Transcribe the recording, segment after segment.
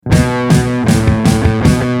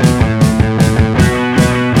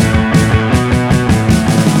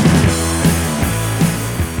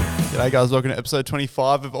G'day guys, welcome to episode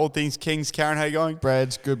 25 of All Things Kings. Karen, how you going?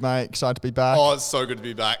 Brad's good, mate. Excited to be back. Oh, it's so good to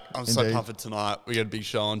be back. I'm so Indeed. pumped for tonight. We got a big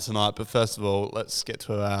show on tonight, but first of all, let's get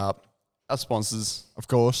to our sponsors. Of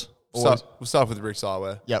course. We'll start with Rick's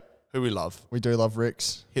Eyewear, Yep. who we love. We do love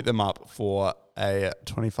Rick's. Hit them up for a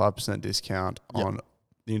 25% discount Yep. on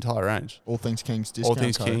the entire range. All Things Kings discount All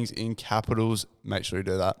Things code. Kings in capitals. Make sure you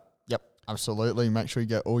do that. Yep. Absolutely. Make sure you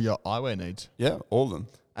get all your eyewear needs. Yeah, all of them.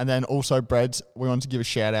 And then also, Brad's, we want to give a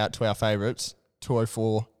shout out to our favourites,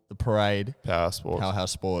 204, The Parade, Power Sports.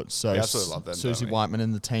 Powerhouse Sports. So We absolutely love them, Susie don't we? Whiteman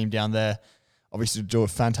and the team down there obviously do a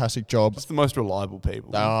fantastic job. Just the most reliable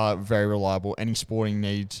people. They are very reliable. Any sporting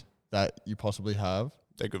needs that you possibly have,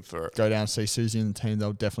 They're good for it. go down and see Susie and the team.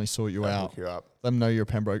 They'll definitely sort you They'll out. hook you up. Let them know you're a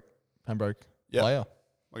Pembroke Yep. player.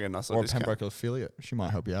 We'll get a nice Or little a discount. Pembroke affiliate. She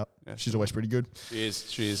might help you out. Yeah. She's always pretty good. She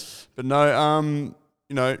is. But no,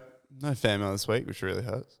 no fan mail this week, which really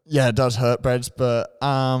hurts. Yeah, it does hurt, Breds, but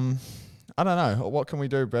I don't know. What can we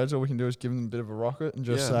do, Breds? All we can do is give them a bit of a rocket and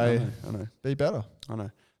just say, I know. be better. I know.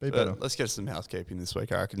 Be But better. let's get some housekeeping this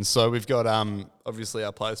week, I reckon. So we've got obviously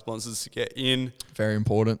our player sponsors to get in Very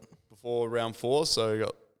important. before round 4. So we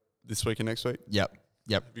got this week and next week. Yep.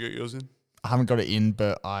 Have you got yours in? I haven't got it in,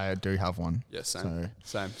 but I do have one. Yeah, same.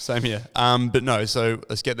 So Same here. But no, so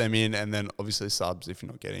let's get them in, and then obviously subs if you're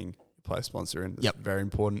not getting your player sponsor in. That's Yep. very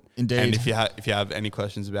important. Indeed. And if you have any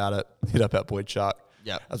questions about it, hit up our boy Chuck.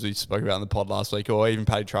 Yep. As we spoke about in the pod last week, or even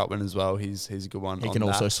Paddy Trotman as well. He's a good one. He on can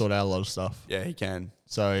also that. sort out a lot of stuff. Yeah, he can.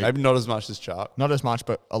 So Maybe not as much as Chuck. not as much,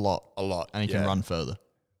 but a lot. A lot. And he can run further.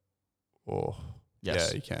 Oh, Yes.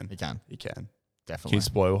 yeah, he can. He can. He can. Can Definitely. you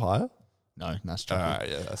spoil higher? No, that's All true. right,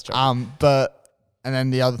 yeah, that's Chuck. And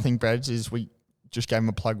then the other thing, Breds, is we just gave him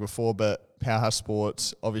a plug before, but Powerhouse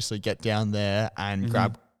Sports, obviously get down there and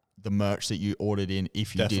grab the merch that you ordered in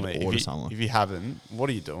if you Definitely. did order someone. If you haven't, what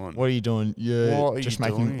are you doing? What are you doing? You're What are just you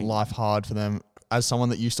making doing? life hard for them. As someone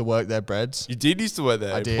that used to work there, Breds, You did used to work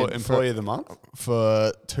there. I did. Employee of the month.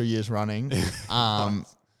 for 2 years running.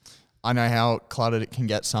 I know how cluttered it can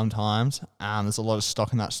get sometimes. There's a lot of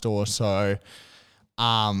stock in that store. So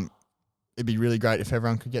it'd be really great if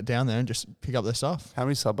everyone could get down there and just pick up their stuff. How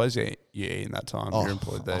many Subways you eat in that time you're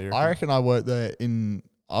employed there? You I reckon I worked there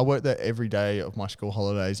every day of my school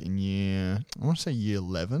holidays in I want to say year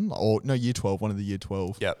 11 or no, year 12, one of the year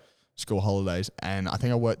 12 Yep. school holidays. And I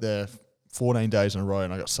think I worked there 14 days in a row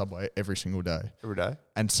and I got Subway every single day. Every day.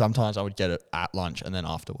 And sometimes I would get it at lunch and then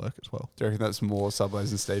after work as well. Do you reckon that's more Subways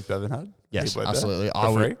than Steve Bevan had? Yes, He worked there? absolutely.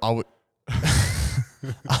 For free? I would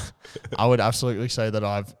I would absolutely say that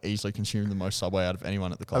I've easily consumed the most Subway out of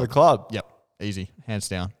anyone at the At club. the club. Yep. Easy. Hands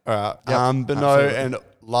down. All right. Yep, But no, absolutely. and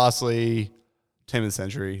lastly, Team of the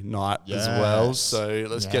Century night as well. Yes. So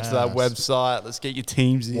let's get to that Yes. website. Let's get your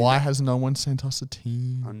teams in. Why has no one sent us a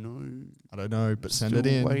team? I know. I don't know, but send Still it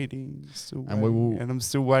in. Waiting. Still And we waiting. will- And I'm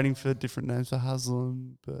still waiting for different names for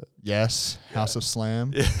Haslam. But Yes. House of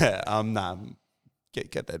Slam. yeah, nah.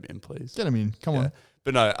 Get them in, please. Get them in. Come Yeah. on.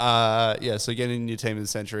 But no, so get in your Team of the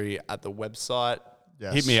Century at the website.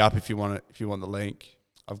 Yes. Hit me up if you want it. If you want the link,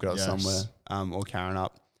 I've got it Yes. somewhere. Or Karen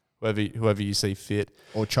up, whoever you see fit,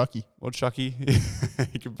 Or Chucky. or Chucky,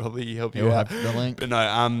 he could probably help you He'll out. have the link. But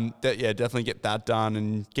no, definitely get that done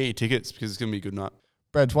and get your tickets because it's gonna be a good night.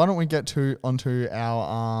 Brad, why don't we get onto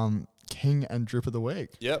our King and Drip of the Week?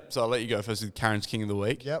 Yep. So I'll let you go first with Karen's King of the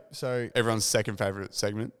Week. Yep. So Everyone's second favorite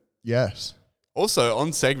segment. yes. Also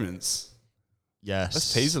on segments, Yes.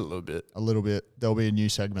 let's tease it a little bit. A little bit. There'll be a new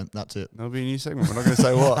segment. That's it. There'll be a new segment. We're not going to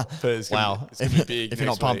say what, but it's gonna, it's gonna be big. If you're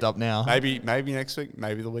not next pumped week. up now, Maybe next week,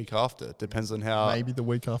 maybe the week after. Depends on how. maybe the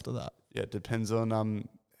week after that. Yeah, it depends on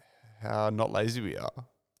how not lazy we are.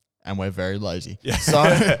 And we're very lazy. Yeah. So,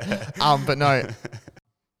 but no.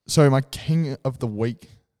 So my King of the Week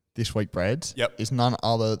this week, Brad, Yep. is none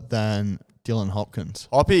other than Dylan Hopkins.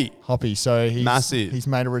 Hoppy, So he's Massive. He's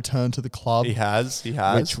made a return to the club, he has.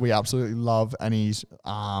 which we absolutely love, and he's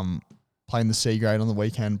playing the C grade on the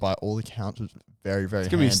weekend. By all accounts, was very, very.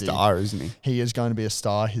 He's gonna be a handy. star, isn't he? He is going to be a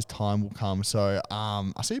star. His time will come. So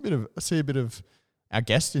I see a bit of our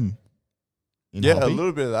guest in Yeah, Hoppy. a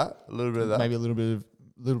little bit of that. Maybe a little bit of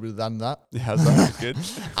that and that. Yeah, that's good.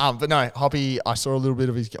 But no, Hoppy, I saw a little bit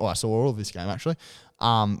of his. I saw all of his game actually.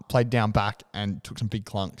 Played down back and took some big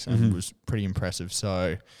clunks and was pretty impressive.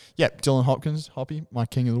 So yeah, Dylan Hopkins, Hoppy, my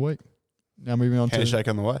King of the Week. Now moving on Handshake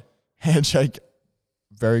on the way. to handshake,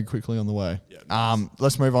 very quickly on the way. Yeah, nice.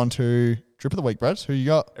 Let's move on to Drip of the Week, Brad. Who you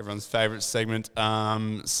got? Everyone's favourite segment.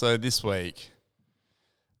 So this week,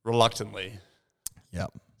 reluctantly,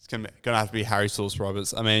 Yep. it's gonna have to be Harry Sauce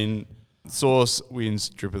Roberts. I mean, Sauce wins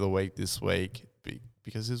Drip of the Week this week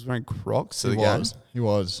because he was wearing Crocs to He the game. was. He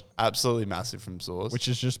was. Absolutely massive from Sauce. Which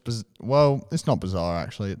is just well, it's not bizarre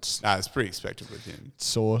actually. It's Nah, it's pretty expected with him.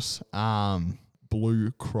 Sauce.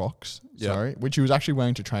 Blue Crocs. Yep. Sorry, which he was actually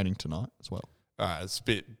wearing to training tonight as well. All right, it's a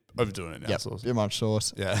bit overdoing it now, Yep, Sauce. bit much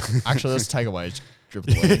Sauce. Yeah. Actually, let's take away drip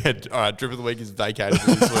of the week. All right, drip of the week is vacated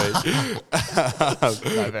for this week.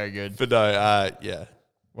 No, very good. But no, yeah.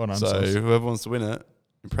 Well done, So Sauce. whoever wants to win it,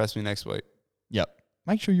 impress me next week. Yep.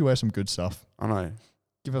 Make sure you wear some good stuff. I know.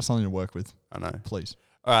 Give us something to work with, I know. please.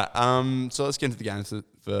 All right. So let's get into the games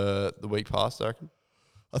for the week past, I reckon.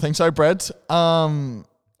 I think so, Brett.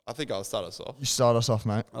 I think I'll start us off. You start us off,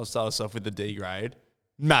 mate. I'll start us off with the D grade.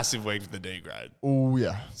 Massive week for the D grade. Oh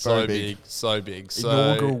yeah, So very big. So big. So,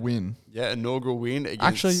 Inaugural win. Yeah, inaugural win against.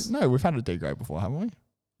 Actually, no, we've had a D grade before, haven't we?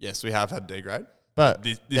 Yes, we have had D grade. But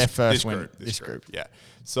This their first this win. group, This group. Yeah.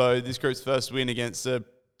 So this group's first win against a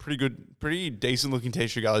pretty decent looking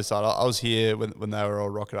T-shirt Gully side. I was here when they were all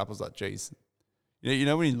rocking up. I was like, geez. You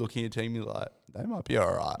know when you're looking at a team, you're like, they might be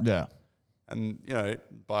all right. Yeah. And,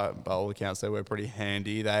 by all accounts, they were pretty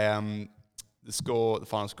handy. They the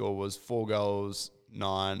final score was 4 goals,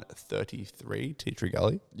 9-33, Tea-Tree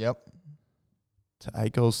Gully. Yep. To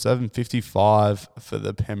 8 goals, 7-55 for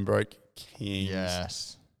the Pembroke Kings.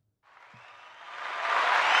 Yes.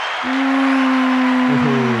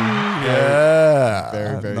 Yeah.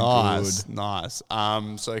 Very, very nice. good. Nice.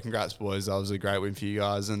 So congrats, boys. That was a great win for you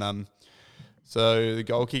guys. And so the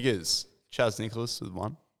goal kickers, Chaz Nicholas with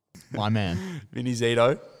 1. My man. Vinny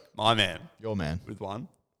Zito, my man, Your man. with 1.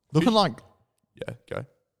 Looking like Yeah, go.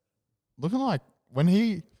 when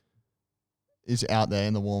he is out there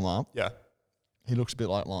in the warm up, Yeah. he looks a bit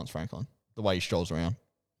like Lawrence Franklin. The way he strolls around.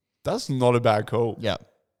 That's not a bad call. Yeah.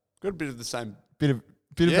 Got a bit of the same. Bit of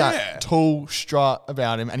Yeah. that tall strut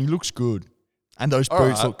about him, and he looks good. And those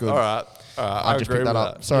boots look good. All right. I just agree picked that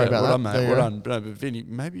with up. Sorry about well that. done, mate. There you Well go. done. No, but Vinny,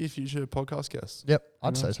 maybe a future podcast guest. Yep,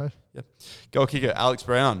 I'd say so. Goal kicker, Alex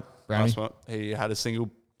Brown. Brownie. Nice one. He had a single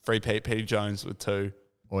free Petey Jones with 2.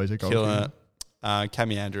 Always a goal. Killing it.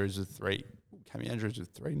 Cammy Andrews with 3.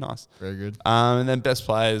 Nice. Very good. And then best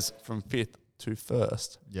players from 5th to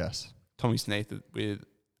 1st. Yes. Tommy Sneath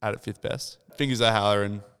at 5th best. Fingers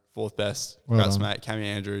O'Halloran, 4th best. Well Congrats, done. mate. Cammy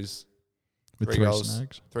Andrews, With 3 3 goals.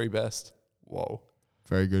 snags. 3 best. Whoa.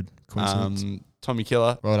 Very good. Coincidence. Tommy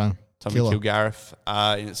Killer. Well done. Tommy Killer. Kilgariff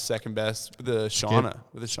in its 2nd best with a shiner.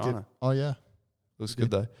 Oh, yeah. Looks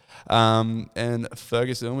good though. And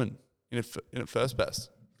Fergus Illman in at 1st best.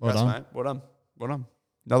 Well Congrats, done. mate. Well done.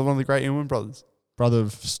 Another one of the great Illman brothers. Brother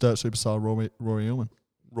of Sturt superstar Rory Illman.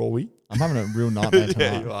 Rory. I'm having a real nightmare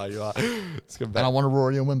tonight. Yeah, you are. It's good. And I want a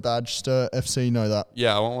Rory Illman badge. Sturt FC know that.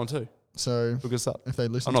 Yeah, I want one too. So Look us up. if they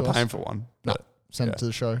listen I'm to not paying us, for one. No. but send yeah. it to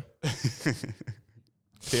the show.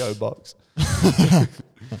 PO box.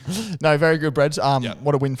 No, very good, Breds. Yeah.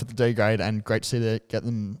 What a win for the D grade, and great to see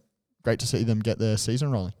them get their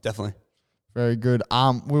season rolling. Definitely. Very good.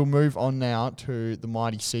 We'll move on now to the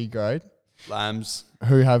mighty C grade, Lambs.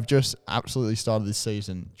 who have just absolutely started this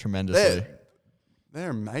season tremendously.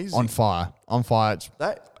 They're amazing. On fire. It's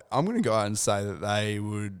I'm going to go out and say that they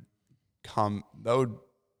would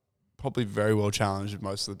probably very well challenge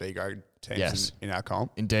most of the B grade teams Yes. in our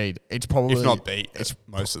comp. indeed. It's probably, If not beat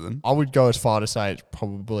most of them. I would go as far to say it's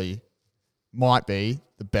probably might be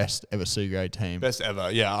the best ever C grade team. Best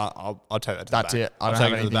ever. Yeah, I'll take that to That's the bank. it. I I'll don't take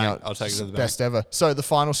have it to the anything bank. else. I'll take it to the bank. Best ever. So the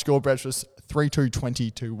final score, Brett, was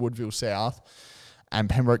 3-2-20 to Woodville South, and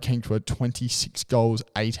Pembroke Kings were 26 goals,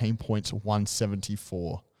 18 points,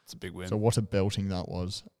 174. It's a big win. So what a belting that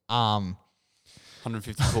was.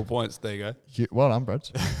 154 points. There you go. Well done,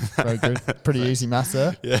 Brett. Very good. Pretty easy maths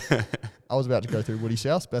there. Yeah. I was about to go through Woody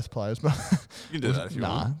South's best players, but You can do that if you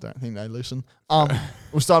nah, want. don't think they listen.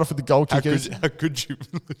 We'll start off with the goal How kickers. could you be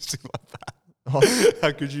losing like that?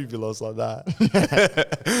 How could you be lost like that?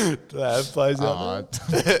 Do they have players out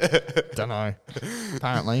there? Don't know.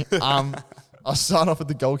 Apparently. I'll start off with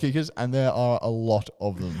the goal kickers, and there are a lot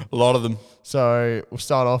of them. A lot of them. So we'll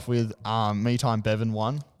start off with Me Time Bevan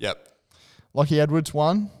 1, Yep. Lockie Edwards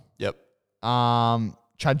 1, Yep.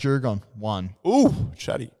 Chad Jurgon 1, Ooh,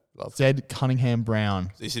 chatty. Love Zed Cunningham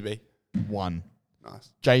Brown ECB. 1, Nice.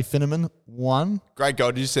 Jay Finneman 1. Great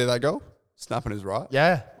goal. Did you see that goal? Snapping his right.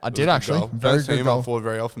 Yeah, I It was did a good actually. goal. Very Don't see good him goal. up forward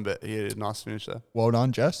very often, but he had a nice finish there. Well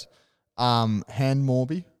done, Jess. Han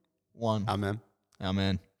Morby 1. Man. Our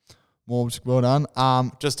man. Morbs, well done.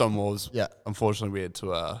 Just on Wolves. Yeah. Unfortunately, we had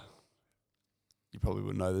to. You probably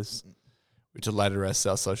wouldn't know this. We had to later rest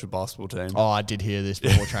our social basketball team. Oh, I did hear this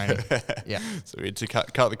before training. Yeah. So we had to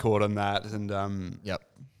cut the cord on that, and Yep.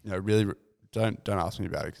 really don't ask me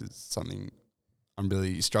about it because it's something I'm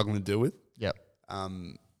really struggling to deal with. Yep.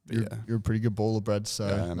 But You're, yeah, you're a pretty good baller, Brad, so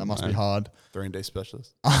Yeah, that must be man. hard. 3-and-D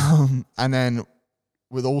specialist. And then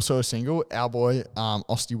with also a single, our boy,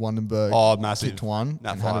 Osti Wandenberg Oh, massive. kicked one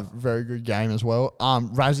Nat and had a 5. very good game as well.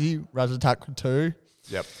 Razatak with 2.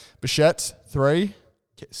 Yep. Bichette, 3.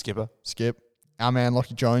 Skipper. Skip. Our man,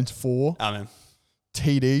 Lockie Jones, 4. Oh, man.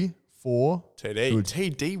 TD, 4. TD. Good.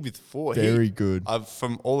 TD with 4. Very good.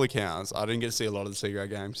 From all accounts, I didn't get to see a lot of the C-grade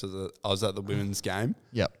games because I was at the women's game.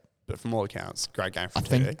 Yep. But from all accounts, great game from I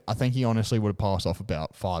TD. think he honestly would have passed off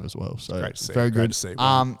about 5 as well. So Great to see. very Great good. to see.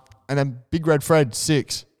 And then Big Red Fred,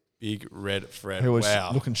 6. Big Red Fred. Who was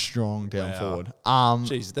wow. looking strong down Wow. forward.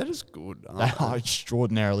 Jeez, that is good. They are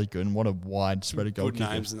extraordinarily good, and what a wide spread of goal Good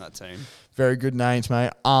kickers. names in that team. Very good names,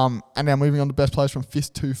 mate. And now moving on to best players from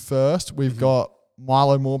 5th to 1st, we've got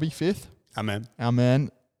Milo Morby, 5th. Amen. Our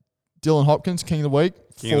man. Dylan Hopkins, King of the Week,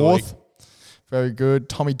 King of the 4th. Very good.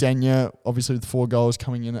 Tommy Denya, obviously with 4 goals,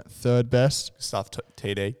 coming in at 3rd best. Stuff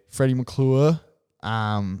TD. Freddie McClure,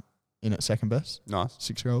 in at 2nd best, Nice.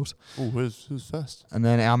 6 goals. Oh, who's first? And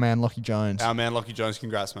then our man, Lockie Jones, Our man, Lockie Jones.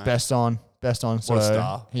 Congrats, mate. best on. So What a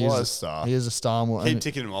star. He What is a star. He is a star. And we'll Keep only-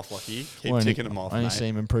 ticking him off, Lockie. we'll only- Ticking him off, Only mate. see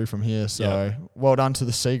him improve from here. So Yep. well done to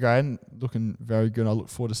the C grade. Looking very good. I look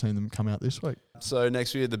forward to seeing them come out this week. So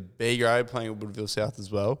next we have the B grade playing at Woodville South as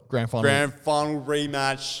well. Grand final. Grand final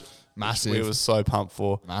rematch. Massive. We were so pumped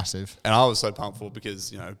for. Massive. And I was so pumped for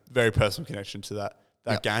because, very personal connection to that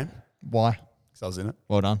Yep. game. Why? Because I was in it.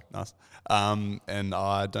 Well done. Nice. And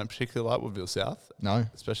I don't particularly like Woodville South, No.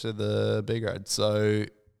 especially the B grade. So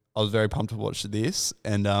I was very pumped to watch this.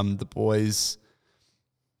 And the boys,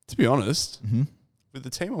 to be honest, Mm-hmm. with the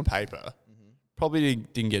team on paper, probably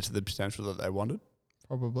didn't get to the potential that they wanted.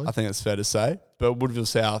 Probably. I think that's fair to say. But Woodville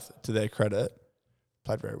South, to their credit,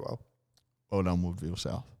 played very well. Well done, Woodville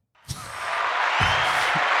South.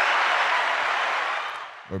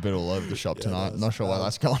 We're a bit all over the shop tonight. that's- Not sure why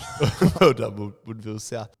that's gone. Well done, Woodville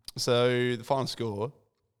South. So the final score,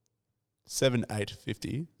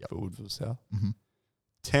 7-8-50 for Woodville South. Mhm.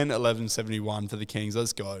 10-11-71 for the Kings.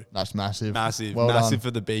 Let's go. That's massive. Massive. Well massive done.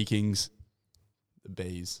 for the B Kings. The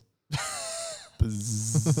Bees.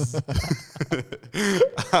 Buzz.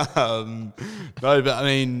 No, but I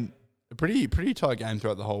mean, a pretty tight game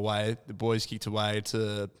throughout the whole way. The boys kicked away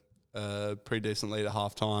to a pretty decent lead at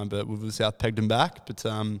half time, but Woodville South pegged them back. But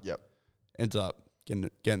Yep. ended up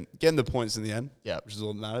getting the points in the end. Yep. Which is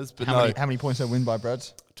all that matters. But How many points they win by,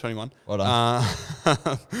 Brads? 21. Well done.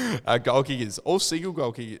 Our goal kickers, all single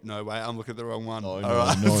goal kickers. No, wait, I'm looking at the wrong one. No, All no,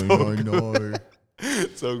 right, no, it's all no, good. no.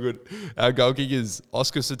 It's all good. Our goal kickers,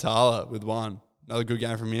 Oscar Satala with 1. Another good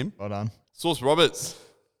game from him. Well done. Sauce Roberts,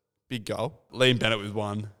 big goal. Liam Bennett with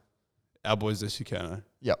 1. Our boys, Sukerno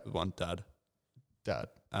Yep. with 1. Dad.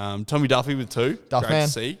 Tommy Duffy with 2. Duff Great man.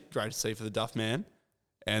 to see. Great to see for the Duff man.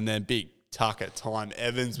 And then big Tucker Time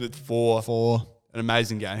Evans with 4. 4. An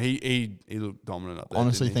amazing game. He looked dominant up there.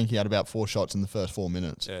 Honestly, didn't he? think he had about 4 shots in the first 4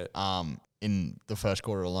 minutes. Yeah. In the first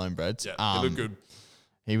quarter alone, Brads. Yeah, he looked good.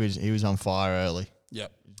 He was on fire early.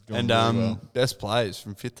 Yep. doing And really well. best players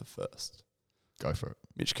from 5th to 1st. Go for it.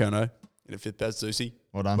 Mitch Kerno in at 5th best. Zusi.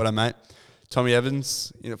 Well done. Well done, mate. Tommy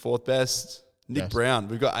Evans in at 4th best. Nick Best. Brown.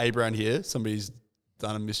 We've got A Brown here. Somebody's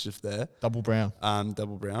done a mischief there. Double brown.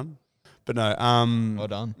 Double Brown. But no. Well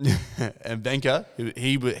done. And Venka,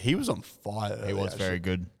 he was on fire. He was very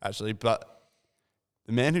good. Actually, but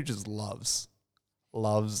the man who just loves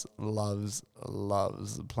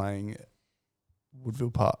playing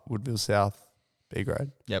Woodville South B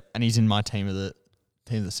grade. Yep. And he's in my team of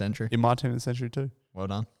the century. In my team of the century too. Well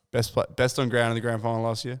done. Best on ground in the grand final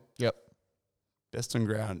last year. Yep. Best on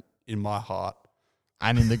ground in my heart.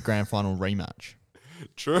 And in the grand final rematch.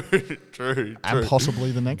 True. And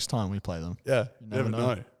possibly the next time we play them. Yeah, You never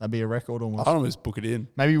know. That'd be a record almost. I'd almost book it in.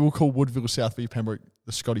 Maybe we'll call Woodville South v Pembroke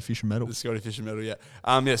the Scotty Fisher medal. The Scotty Fisher medal, yeah.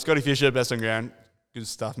 Scotty Fisher, best on ground. Good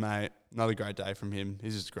stuff, mate. Another great day from him.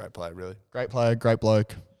 He's just a great player, really. Great player, great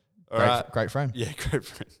bloke. All right. Great friend. Yeah,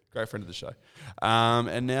 great friend of the show.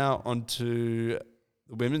 And now on to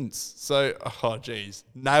the women's. So,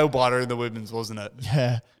 nail biter in the women's, wasn't it?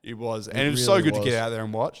 Yeah. It was, and It it was so really good to was. get out there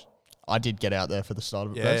and watch. I did get out there for the start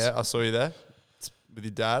of it. Yeah, Bess. I saw you there with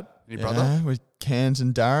your dad and your brother. Yeah, with Cairns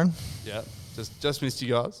and Darren. Yeah, just missed you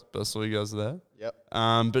guys, but I saw you guys there. Yep.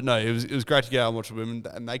 But no, it was great to get out and watch the women,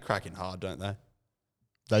 and they crack in hard, don't they?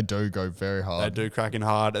 They do go very hard. They do crack in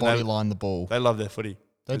hard, and Body they line the ball. love their footy.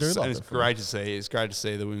 They do It's- love and it's their footy. great to see. It's great to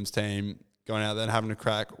see the women's team going out there and having a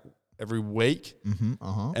crack every week.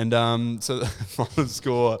 Mm-hmm. And so the final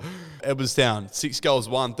score, Edwardstown, 6 goals,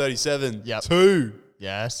 1, 37. Yep. 2,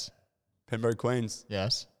 Yes. Pembroke Queens,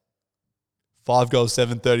 Yes. 5 goals,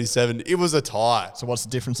 7, 37. It was a tie. So what's the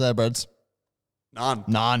difference there, Breds? None.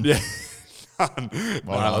 None. Yeah. None.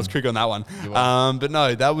 Well I was done. quick on that one. You were. But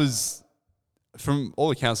no, that was, from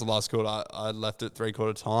all accounts, the last quarter, I left at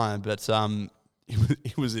 3/4 time, but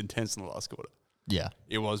it was intense in the last quarter. Yeah.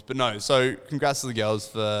 It was. But no, so congrats to the girls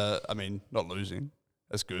for, not losing.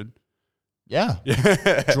 That's good. Yeah.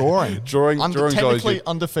 Yeah. Drawing. Drawing is Technically always good.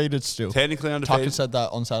 undefeated still. Technically undefeated. Tucker said that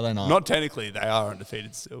on Saturday night. Not technically, they are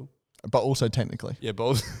undefeated still. But also technically. Yeah,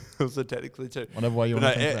 but also technically too. Whatever way you But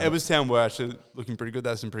want to think about it. Edwardstown were actually looking pretty good.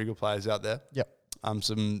 There's some pretty good players out there. Yep.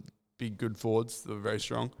 Some big good forwards that were very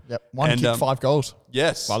strong. Yep. One And, kicked 5 goals.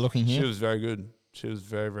 Yes. By looking here. She was very good. She was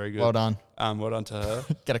very, very good. Well done. Well done to her.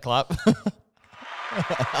 Get a clap.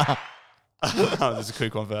 There's a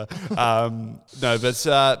quick one for her. No, but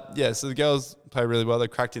so the girls play really well. They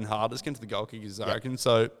cracked in hard. Let's get into the goal kickers, I reckon.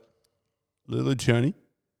 So Lulu Cherney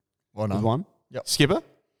Well was done. one. Yep. Skipper,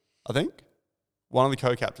 I think. One of the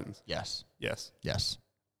co-captains. Yes. Yes. Yes.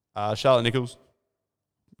 Charlotte Nichols,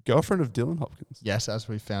 girlfriend of Dylan Hopkins, Yes, as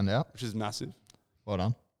we found out. which is massive. Well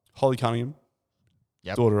done. Holly Cunningham,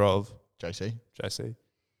 Yep. daughter of JC. JC.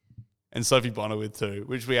 And Sophie Bonner with 2,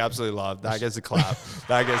 which we absolutely love. That gets a clap.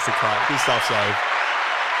 That gets a clap. Good stuff, Soph.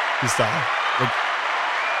 Good stuff.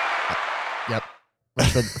 Yep.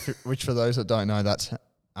 Which for those that don't know, that's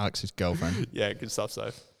Alex's girlfriend. Yeah, good stuff,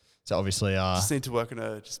 Soph. So obviously, Just need to work on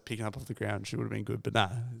her just picking up off the ground. She would have been good, but nah,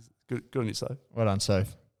 good on you, Soph. well done,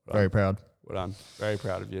 Soph. Well Very proud. Well done. Very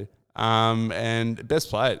proud of you. And best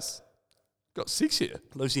players. Got 6 here.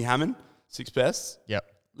 Lucy Hammond, 6 best. Yep.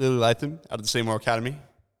 Lily Latham out of the Seymour Academy,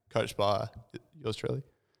 coached by yours truly.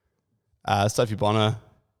 Sophie Bonner,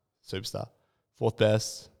 superstar, 4th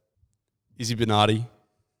best. Izzy Bernardi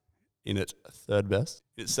in at 3rd best.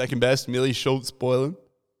 In at 2nd best, Millie Schultz Boylan.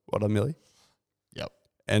 Well done, Millie. Yep.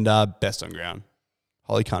 And best on ground,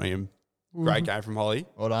 Holly Cunningham. Great game from Holly.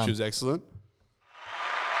 Well done. She was excellent.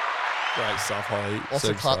 Great stuff, Holly. Lots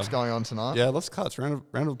of Superstar. claps going on tonight. Yeah, lots of claps. Round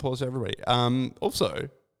of applause to everybody. Also,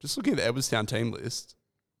 just looking at the Edwardstown team list,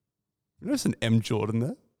 you notice an M Jordan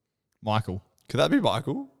there? Michael. Could that be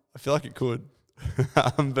Michael? I feel like it could.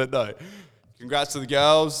 But no. Congrats to the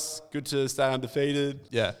girls. Good to stay undefeated.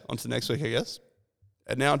 Yeah, on to next week, I guess.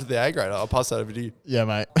 And now on to the A grade. I'll pass that over to you. Yeah,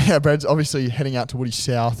 mate. Yeah, Brad's obviously heading out to Woody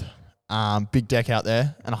South. Big deck out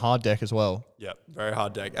there and a hard deck as well. Yeah, very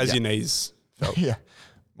hard deck. As your knees felt. Yeah.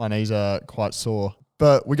 My knees are quite sore.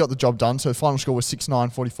 But we got the job done. So the final score was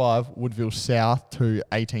 6-9-45, Woodville South to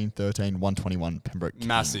 18-13, 121 Pembroke Kings.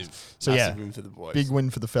 Massive. So massive yeah, win for the boys. big win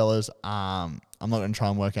for the fellas. I'm not going to try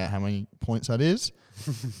and work out how many points that is.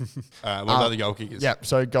 All right, what about the goal kickers? Yeah,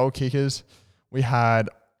 so goal kickers. We had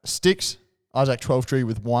Sticks, Isaac Twelvetree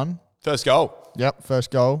with 1. First goal. Yep, first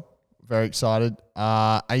goal. Very excited.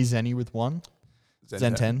 A Zenny with 1.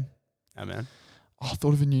 Zen 10. Oh, man. Oh, I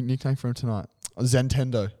thought of a new nickname for him tonight.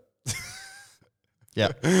 Zentendo. Yeah.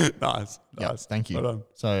 Nice. Yeah, Nice. thank you. Well done.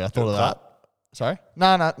 So I thought of Clap? that. Sorry?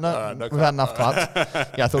 No. no We've clap. had enough claps.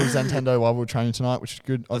 Yeah, I thought it was Nintendo while we were training tonight, which is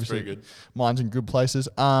good. That's Obviously, pretty good. mine's in good places.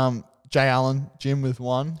 Jay Allen, Jim with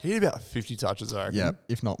 1. He had about 50 touches, I reckon. Yeah,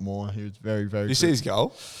 if not more. He was very, very Did you good. see his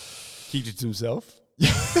goal? Kicked it to himself.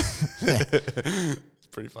 It's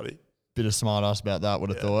pretty funny. Bit of smart ass about that, would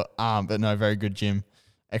have thought. But no, very good, Jim.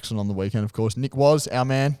 Excellent on the weekend, of course. Nick was our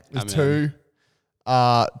man with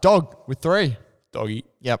Our 2. Dog with 3. Doggy.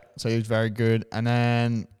 Yep. So he was very good. And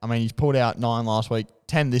then, he's pulled out 9 last week,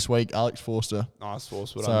 10 this week, Alex Forster. Nice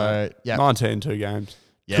force. Well So, done, mate. yeah. 19 2 games.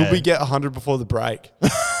 Yeah. Could we get 100 before the break?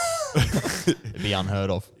 It'd be unheard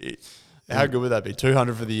of. How good would that be?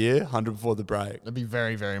 200 for the year, 100 before the break. That'd be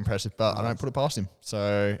very, very impressive, but I don't put it past him.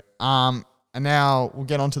 So, and now we'll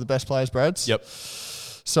get on to the best players, Brads. Yep.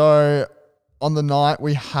 So, on the night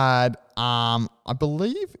we had, I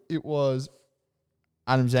believe it was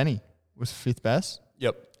Adam Zenny was 5th best.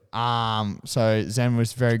 Yep. So Zen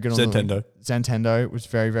was very good on Zentendo. Zentendo was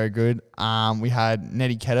very, very good. We had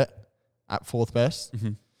Nettie Kedit at 4th best.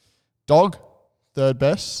 Mm-hmm. Dog, 3rd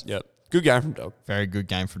best. Yep. Good game from Dog. Very good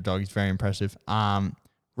game for Dog. He's very impressive.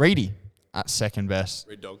 Reedy at 2nd best.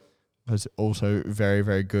 Red Dog. Was also very,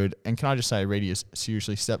 very good. And can I just say, Reedy has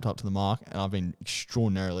seriously stepped up to the mark, and I've been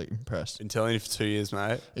extraordinarily impressed. Been telling you for 2 years,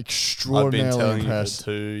 mate. I've Extraordinarily been telling impressed. you for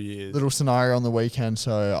 2 years. Little scenario on the weekend,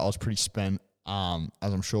 so I was pretty spent, as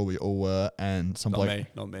I'm sure we all were. And some Not bloke, me.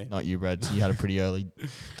 Not me. not you, Red. So you had a pretty early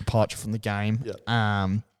departure from the game.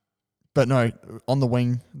 Yep. But no, on the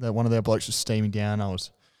wing, one of their blokes was steaming down. I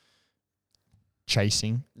was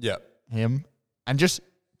chasing Yep. him, and just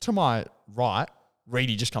to my right,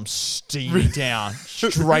 Reedy just comes steaming down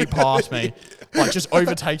straight past me, like just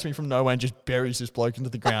overtakes me from nowhere and just buries this bloke into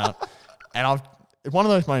the ground. And it's one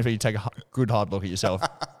of those moments where you take a good hard look at yourself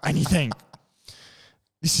and you think,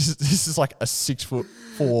 This is like a 6'4"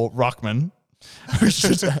 ruckman who's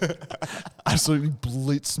just absolutely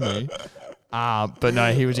blitzed me. But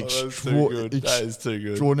no, he was That is too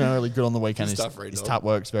good. extraordinarily good on the weekend. Good stuff, His Reed. tap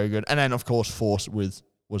work's very good. And then, of course, Force was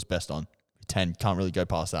best on. 10, can't really go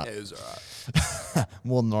past that. Yeah, it was all right.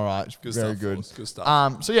 More than all right. Good very stuff, good. Force. Good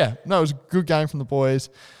stuff. So yeah, no, it was a good game from the boys.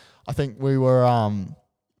 I think we were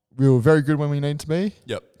very good when we needed to be.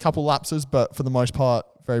 Yep. Couple lapses, but for the most part,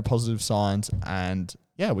 very positive signs. And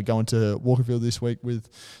yeah, we're going to Walkerville this week with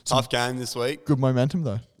some Tough game this week. good momentum,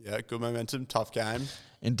 though. Yeah, good momentum. Tough game.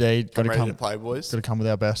 Indeed, got I'm to ready to come. play, boys. Got to come with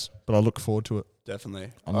our best, but I look forward to it.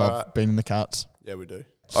 Definitely. I All love right. being in the Cats. Yeah, we do.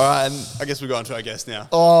 All right, and I guess we're going to our guest now.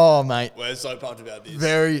 Oh, mate, We're so pumped about this.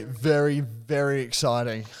 very, very, very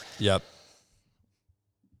exciting. Yep.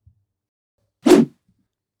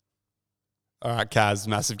 All right, Kaz,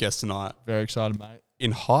 massive guest tonight. Very excited, mate.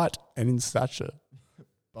 In height and in stature.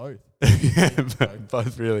 Both. Yeah,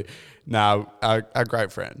 both really. No, our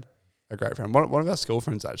great friend. A great friend. One of our school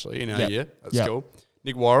friends, actually, in our year at school.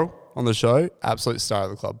 Nick Worrell on the show. Absolute star of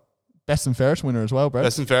the club. Best and fairest winner as well, bro.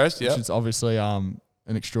 Best and fairest, yeah. Which is obviously an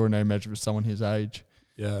extraordinary measure for someone his age.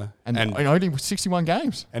 Yeah. And only 61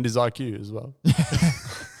 games. And his IQ as well.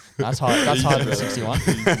 That's hard. That's hard for 61.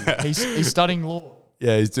 He's studying law.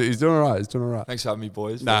 Yeah, he's doing all right. He's doing all right. Thanks for having me,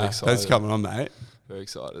 boys. Nah, Very excited. thanks for coming on, mate. Very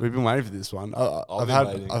excited. We've been waiting for this one. I've been had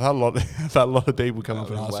waiting. a lot. I've had a lot of people come I've up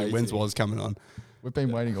and been ask me when's waiting. was coming on. We've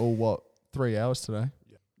been waiting all 3 hours today.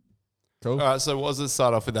 Yeah. Cool. All right, so what was it?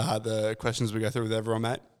 Start off with the questions we go through with everyone,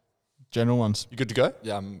 mate. General ones. You good to go?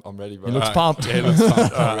 Yeah, I'm ready, bro. He looks All right. pumped. Yeah, he looks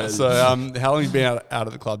pumped. All right. Ready. So, how long you been out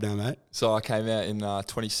of the club now, mate? So I came out in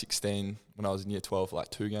 2016 when I was in year 12, like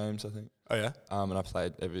 2 games, I think. Oh yeah. And I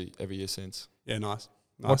played every year since. Yeah, nice.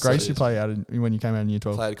 What So- grades did you play out in when you came out in year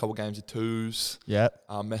 12? Played a couple games of 2s, Yeah.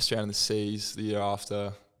 messed around in the C's the year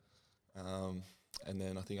after. And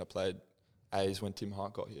then I think I played A's when Tim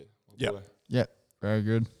Hart got here. my Yep. boy. Very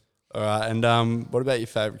good. All right, and what about your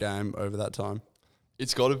favourite game over that time?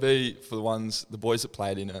 It's got to be for the boys that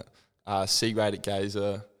played in it. C grade at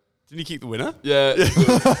Gazer. Didn't you kick the winner? Yeah.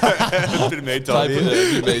 Bit of me time Played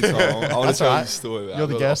here. for me time. I want That's to tell right. you a story about You're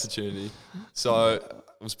the it. guest. Opportunity. So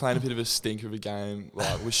I was playing a bit of a stinker of a game.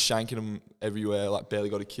 Like was shanking them everywhere. Like barely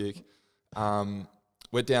got a kick.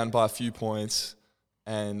 Went down by a few points,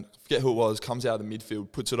 and forget who it was. Comes out of the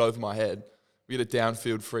midfield, puts it over my head. We get a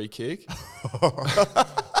downfield free kick,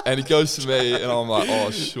 and it goes to me, and I'm like, oh,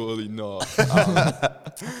 surely not.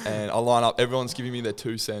 And I line up. Everyone's giving me their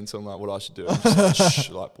 2 cents on like what I should do. I'm just like, shh,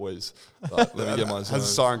 like boys, like, let me get my Has the zone.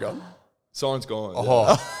 siren gone? Siren's gone.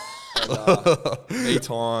 Oh, Yeah. And, me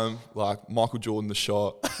time, like Michael Jordan, the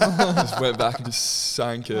shot. Just went back and just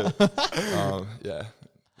sank it. Yeah.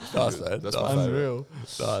 nice, man. That's nice. my favourite. Unreal.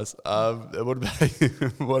 Nice.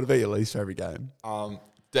 What about your least favourite game?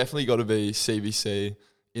 Definitely got to be CBC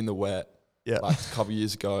in the wet. Yeah. Like a couple of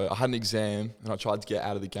years ago, I had an exam and I tried to get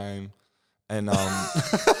out of the game, and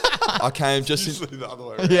I came just in. Usually the other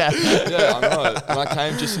way around. Yeah. Yeah, I know. And I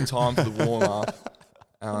came just in time for the warm up,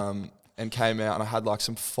 and came out and I had like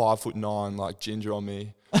some 5'9" like ginger on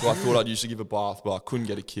me, who I thought I'd usually give a bath, but I couldn't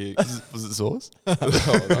get a kick. Was it sauce? Oh,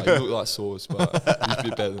 no, you look like Sauce, but he's a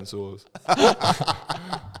bit better than Sauce.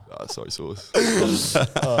 Sorry, Sauce.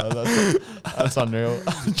 Oh, that's unreal.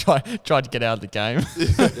 Tried to get out of the game.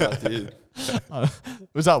 Yeah, I did.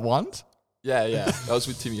 Was that once? Yeah. That was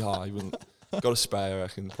with Timmy Hart. He wouldn't got a spray, I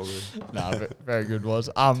reckon, probably. No, very good was.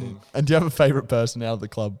 And do you have a favourite person out of the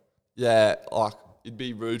club? Yeah, like it'd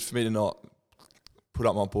be rude for me to not put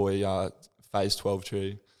up my boy Phase 12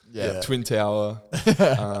 tree. Yeah. Twin Tower.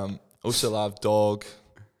 Also love Dog.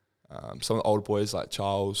 Some of the older boys like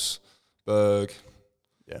Charles, Berg,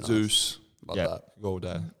 Yeah, nice. Zeus. Love Yeah. Go all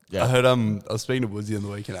day. Yeah. I heard I was speaking to Woodsy on the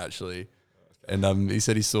weekend actually, and he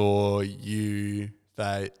said he saw you,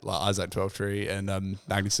 like Isaac Twelftree and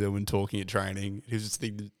Magnus Silman talking at training. He was just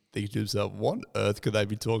thinking to himself, what on earth could they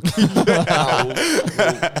be talking about?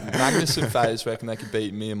 Magnus and FaZe reckon they could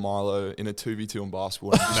beat me and Milo in a 2v2 on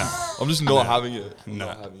basketball. I'm just not having it. I'm No,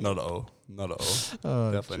 not having it. not at all. Not at all.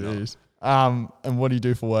 Oh, Definitely not. jeez. And what do you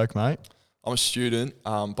do for work, mate? I'm a student,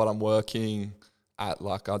 but I'm working at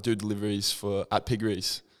I do deliveries at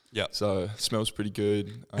Piggeries. Yeah. So it smells pretty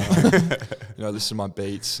good. Listen to my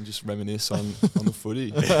beats and just reminisce on the footy.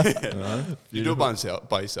 You know? You do it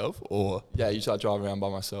by yourself, or Yeah, usually I drive around by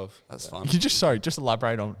myself. that's fun. Can you just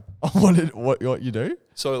elaborate on what you do?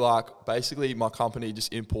 So basically my company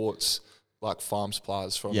just imports farm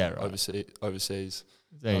supplies from Yeah, right. overseas.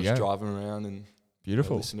 There I you just go. driving around and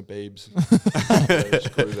Beautiful. listen to Beebs.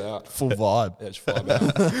 Just cruise out. Full vibe. Yeah, just vibe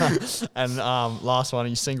out. And last one, are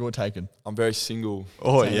you single or taken? I'm very single.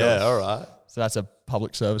 Oh Thank yeah, God. all right. So that's a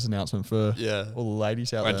public service announcement for Yeah. all the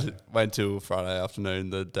ladies out there. Wait till Friday afternoon,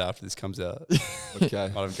 the day after this comes out.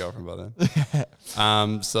 Okay. Might have a girlfriend by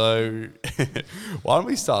then. So why don't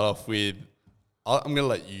we start off with, I'm going to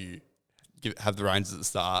let you have the reins at the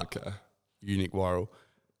start. Okay. You, Nick Worrell.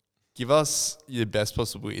 Give us your best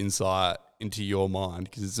possible insight into your mind,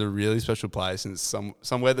 because it's a really special place and it's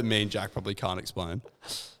somewhere that me and Jack probably can't explain.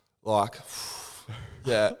 Like,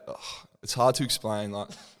 yeah, it's hard to explain. Like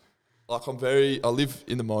I live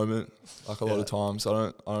in the moment. Like a lot of times, I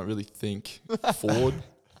don't really think forward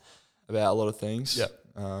about a lot of things.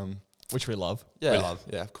 Yeah. Which we love. Yeah, We love.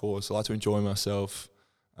 yeah, of course. I like to enjoy myself.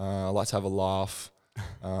 I like to have a laugh.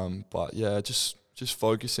 But yeah, just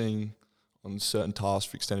focusing on certain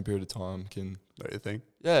tasks for extended period of time can. What do you think?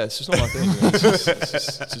 Yeah, it's just not my thing. Man.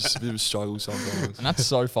 It's just a bit of a struggle sometimes. And that's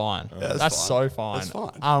so fine. Yeah, that's fine. so fine. That's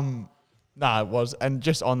fine. No, it was. And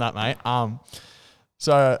just on that, mate.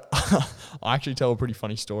 So I actually tell a pretty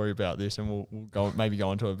funny story about this, and we'll maybe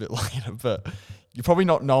go into it a bit later. But you're probably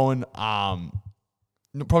not known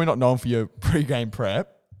for your pre-game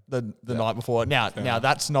prep the night before. Now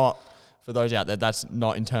that's not, for those out there, that's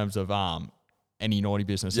not in terms of any naughty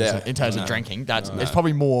business. Yeah. In terms of drinking, it's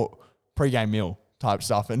probably more pre-game meal type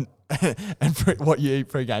stuff and what you eat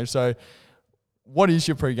pre-game. So what is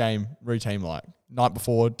your pre-game routine like? Night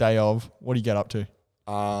before, day of, what do you get up to?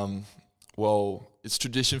 Well, it's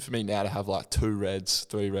tradition for me now to have like 2 Reds,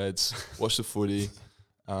 3 Reds, watch the footy.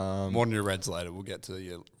 More than your Reds later. We'll get to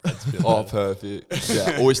your Reds bit Oh, later. perfect.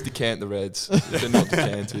 Yeah, always decant the Reds if they're not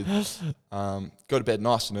decanted. Go to bed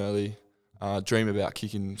nice and early. Dream about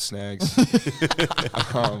kicking snags.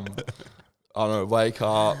 I don't know, wake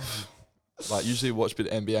up. Like usually watch a bit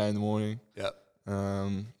of NBA in the morning. Yep.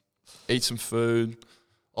 Eat some food.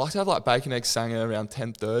 I like to have like bacon, egg, sanger around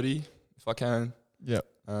 10:30 if I can. Yep.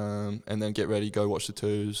 And then get ready, go watch the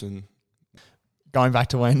twos and Going back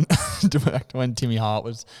to when Timmy Hart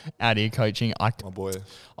was out here coaching, my boy.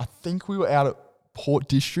 I think we were out at Port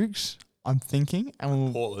Districts, I'm thinking. And we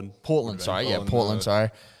were Portland. Portland, sorry. Portland, Yeah, Portland, no. sorry.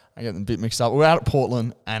 I get them a bit mixed up. We were out at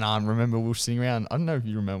Portland, and I remember we were sitting around, I don't know if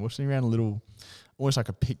you remember, we were sitting around a little, almost like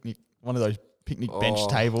a picnic, one of those picnic bench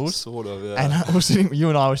tables. Sort of, yeah. And you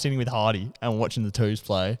and I were sitting with Hardy and watching the twos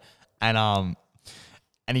play. And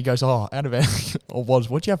he goes, out of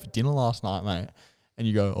what'd you have for dinner last night, mate? And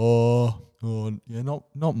you go, yeah,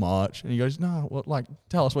 not much. And he goes, no, what, like,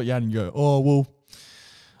 tell us what you had. And you go, well,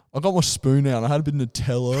 I got my spoon out. I had a bit of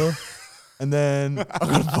Nutella. And then I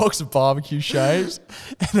got a box of barbecue shaves.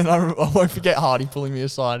 And then I won't forget Hardy pulling me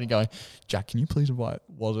aside and going, Jack, can you please invite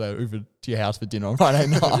Wazzo over to your house for dinner on Friday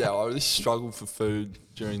night? Yeah, I really struggled for food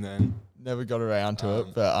during then. Never got around to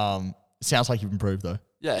it. But it sounds like you've improved, though.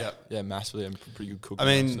 Yeah, yeah, massively. I'm a pretty good cook. I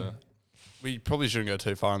mean, now, so. we probably shouldn't go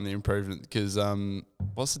too far on the improvement because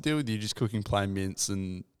what's the deal with you just cooking plain mince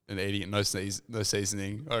and eating it, no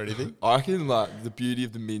seasoning or anything? I reckon like the beauty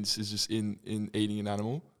of the mince is just in eating an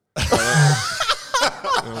animal.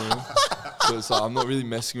 So it's like I'm not really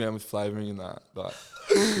messing around with flavouring and that, but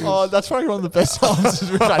Oh, that's probably one of the best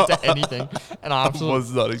answers we've had to anything. And I I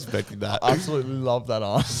was not expecting that. absolutely love that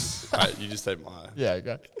answer. Right, you just take my. Yeah,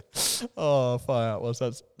 okay. Oh, fire out was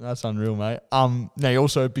that's unreal, mate. Now you're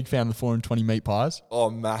also a big fan of the 4 and 20 meat pies.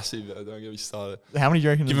 massive. Don't get me started. How many do you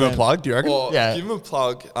reckon? Give him a plug, do you reckon? Well, Yeah. give them a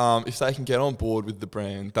plug. If they can get on board with the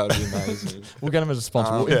brand, that would be amazing. We'll get them as a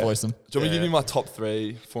sponsor. We'll Yeah. invoice them. Do you want me to Yeah. give you my top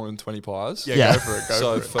 3 4 and 20 pies? Yeah. Go for it.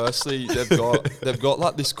 So firstly, they've got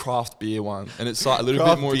like this craft beer one, and it's like a little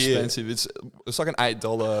Craft bit more beer. expensive. It's like an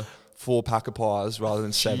 $8 4-pack of pies rather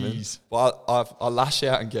than 7. Jeez. But I lash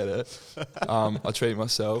out and get it. I treat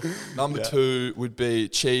myself. Number 2 would be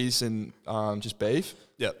cheese and just beef.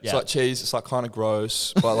 Yep. Yeah. It's like cheese. It's like kind of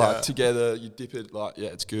gross, but like together you dip it. Like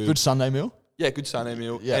it's good. Good Sunday meal. Yeah, good Sunday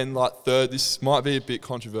meal. Yeah. And like third, this might be a bit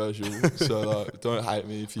controversial, so like, don't hate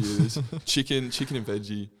me if you hear this. Chicken and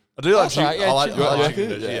veggie. I do like That's right, chicken. yeah, I like chicken- I like you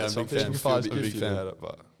chicken. Yeah, I'm a some big fan. people feel a I'm bit a big iffy fan. about it,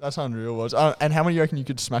 but That's unreal. Was and how many do you reckon you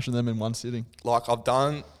could smash them in one sitting? like I've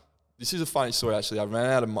done. This is a funny story actually. I ran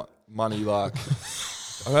out of money like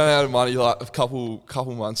a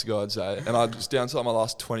couple months ago, I'd say, and I was down to like my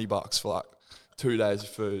last $20 for like 2 days of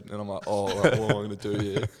food, and I'm like, what am I going to do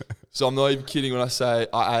here? So I'm not even kidding when I say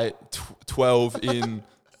I ate 12 in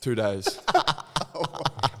 2 days.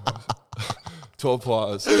 12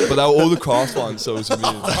 pies, but they were all the craft ones, so it was a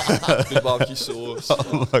mint. Big barbecue sauce.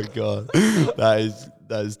 Oh my god,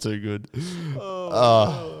 that is too good.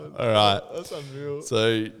 All right. That's unreal.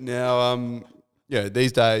 So now,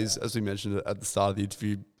 these days, as we mentioned at the start of the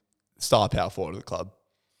interview, star power forward of the club.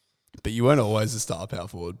 But you weren't always a star power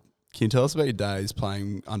forward. Can you tell us about your days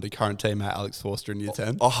playing under current teammate Alex Forster in Year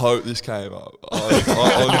 10? I hope this came up.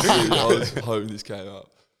 I was hoping this came up.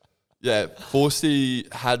 Yeah,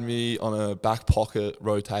 Forsty had me on a back pocket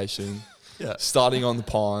rotation, Yeah. starting on the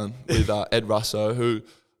pine with Ed Russo, who,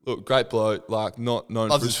 look, great bloke, like not known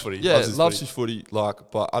Loves for his footy. Yeah, Loves his his footy. Like,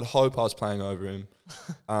 but I'd hope I was playing over him.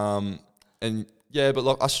 And yeah, but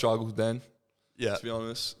like I struggled then, Yeah. to be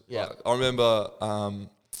honest. Yeah. Like, I remember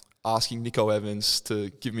asking Nico Evans to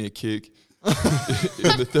give me a kick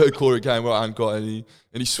in the third quarter game where I hadn't got any,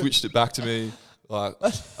 and he switched it back to me. Like,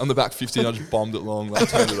 on the back 15, I just bombed it long, like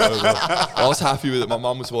turned it over. I was happy with it. My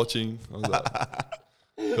mum was watching. I was like,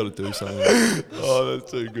 got to do something. Oh,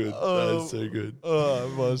 that's so good. That is so good.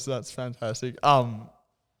 Oh, it was. That's fantastic. Now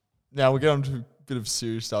we'll get on to a bit of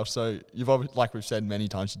serious stuff. So you've obviously, like we've said many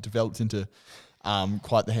times, you developed into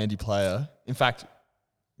quite the handy player. In fact,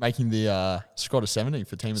 making the squad of 70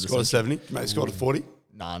 for team of the Squad of century. 70, mate. Squad of 40.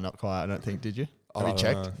 Nah, not quite. I don't think. Did you? I Have you don't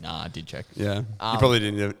checked? know. Nah, I did check. Yeah. You probably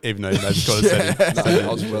didn't even know you made squad of 70. No,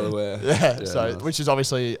 I was well aware. Yeah. So, nice. which is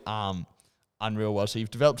obviously unreal. Well, so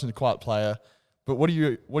you've developed into quite a player. But what do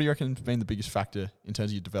you reckon has been the biggest factor in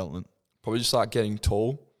terms of your development? Probably just like getting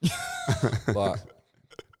tall. Like,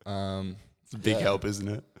 It's a big help, isn't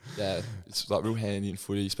it? yeah, it's like real handy in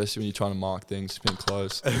footy, especially when you're trying to mark things, being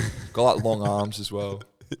close. Got like long arms as well.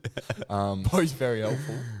 Both very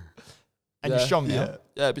helpful. And Yeah. you're strong now. Yeah.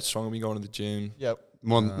 Yeah, a bit stronger when you go to the gym. Yep.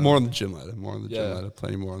 More on the gym later. More on the gym yeah. later.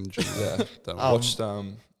 Plenty more on the gym Yeah. later. Don't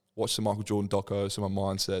worry. Watched the Michael Jordan doco, so my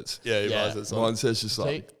mindset's Yeah, Yeah. mindset's just See,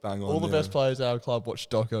 like bang on. All the yeah. best players at our club watch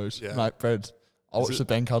docos. Yeah. Mate, Fred, I Is watched it- the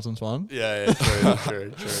Ben Cousins one Yeah,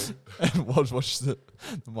 true. and was watched the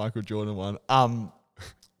Michael Jordan one.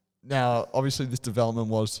 Now, obviously, this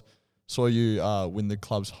development saw you win the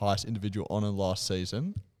club's highest individual honour last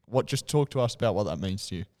season. Just talk to us about what that means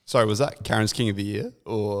to you. Sorry, was that Karen's King of the Year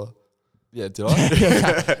or? Yeah, did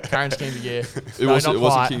I? Karen's King of the Year. It wasn't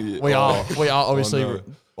quite. King of the Year. We are obviously no.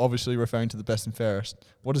 obviously referring to the best and fairest.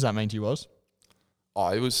 What does that mean to you, Was? Oh,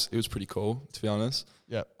 it was pretty cool, to be honest.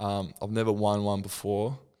 Yeah. I've never won one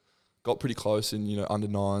before. Got pretty close in under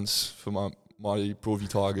nines for my mighty Broadview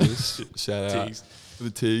Tigers. Shout out Teagues. for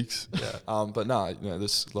the Teagues. Yeah. But no,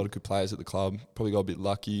 there's a lot of good players at the club. Probably got a bit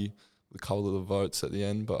lucky with a couple of the votes at the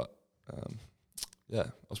end, but yeah,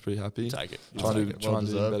 I was pretty happy. Take it. Trying to Well do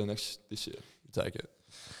deserved. better this year. Take it.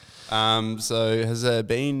 So has there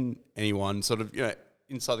been anyone sort of,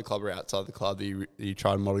 inside the club or outside the club that you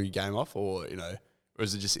try to model your game off, or, or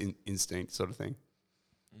is it just instinct sort of thing?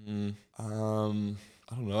 I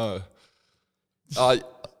don't know.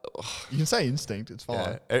 You can say instinct. It's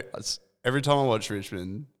fine. Yeah. Every time I watch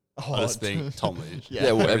Richmond, Oh, I just think Tom Lynch.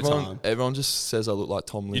 Yeah. well, every everyone time. everyone just says I look like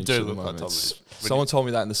Tom Lynch. do at the look like moment. Tom Lynch. Someone told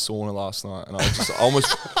me that in the sauna last night, and I was just I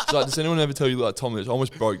almost it's like, does anyone ever tell you like Tom Lynch? I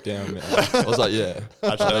almost broke down, man. I was like, yeah,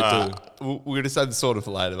 Actually, they all do. right. We're going to save the sauna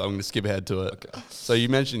for later, but I'm going to skip ahead to it. Okay. So you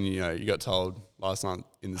mentioned, you got told last night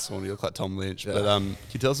in the sauna you look like Tom Lynch, Yeah. but can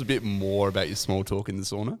you tell us a bit more about your small talk in the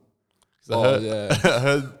sauna? 'Cause Oh, yeah. I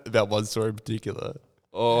heard about one story in particular.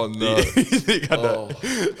 Oh no. You think I know?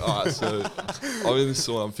 All right, so I'm in the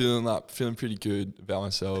sauna. I'm feeling pretty good about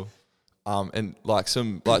myself. And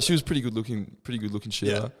she was pretty good looking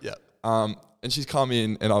Sheila. Yeah. And she's come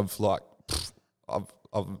in, and I've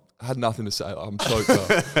had nothing to say. I'm choked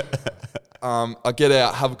up. I get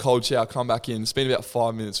out, have a cold shower, come back in. It's been about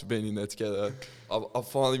 5 minutes we've been in there together. I've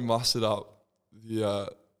finally mustered up the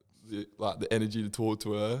energy to talk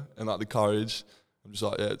to her and like the courage. I'm just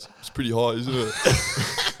like, yeah, it's pretty hot, isn't it?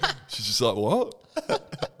 She's just like, what?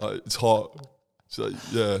 Like, it's hot. She's like,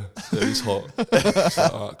 yeah, it's hot. It's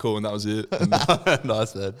like, all right, cool, and that was it. And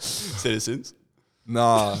Nice, man. Seen it since?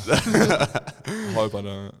 nah, I hope I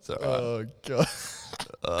don't. It's all right. Oh god.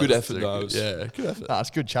 Good That's effort, so though. good. Yeah, good effort. Nah,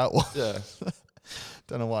 it's good chat. Yeah.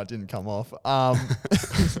 Don't know why it didn't come off.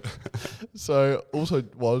 So also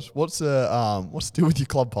what's the deal with your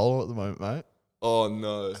club polo at the moment, mate? Oh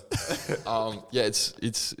no. Yeah,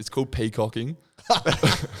 it's called peacocking.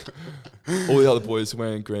 All the other boys are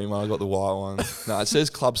wearing green one. I got the white one. No, it says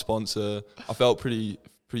club sponsor. I felt pretty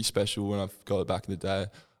special when I got it back in the day.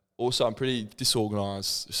 Also, I'm pretty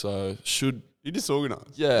disorganised, so You're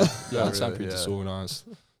disorganised. yeah, I'd say I'm really, pretty yeah. disorganised.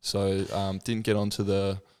 So didn't get onto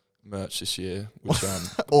the merch this year, which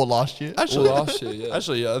Or last year? or last year, yeah.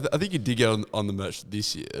 Actually, yeah, I think you did get on the merch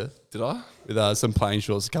this year Did I? with some playing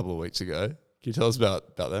shorts a couple of weeks ago. Can you tell us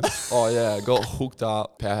about them? Oh yeah, I got hooked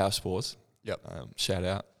up. Powerhouse Sports. Yep. Shout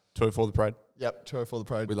out. Tour for the parade. Yep, tour for the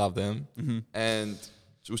parade. We love them. Mm-hmm. And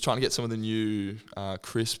was trying to get some of the new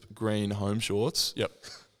crisp green home shorts. Yep.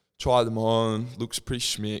 Tried them on, looks pretty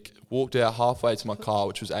schmick. Walked out halfway to my car,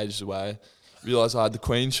 which was ages away, realised I had the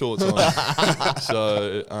Queen shorts on.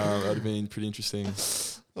 So that would have been pretty interesting.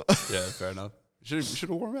 Yeah, fair enough. We should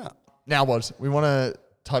have worn them out. Now, Woz, we want to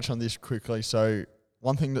touch on this quickly. So,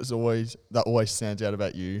 one thing that always stands out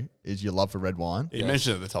about you is your love for red wine. You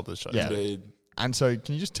mentioned it at the top of the show. Yeah. Indeed. And so,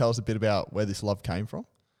 can you just tell us a bit about where this love came from?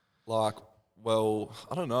 Like, well,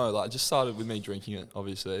 I don't know. Like, it just started with me drinking it,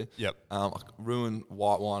 obviously. Yep. I ruined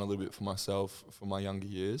white wine a little bit for myself for my younger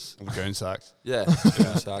years. And the goon sacks. Yeah,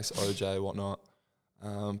 Sacks, OJ, whatnot.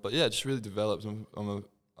 But yeah, it just really developed. I'm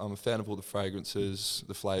a fan of all the fragrances,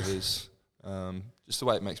 the flavors, just the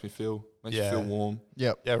way it makes me feel. Makes me feel warm.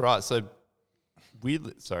 Yep. Yeah, right. So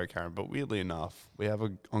weirdly, sorry, Karen, but weirdly enough, we have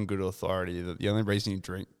on good authority that the only reason you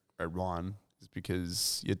drink red wine is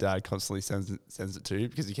because your dad constantly sends it to you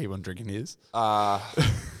because you keep on drinking his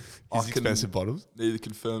His expensive bottles. Neither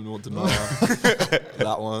confirm nor deny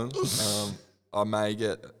that one. I may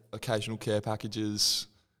get occasional care packages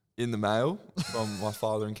in the mail from my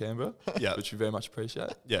father in Canberra, Yeah, which we very much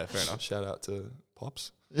appreciate. yeah, fair enough. Shout out to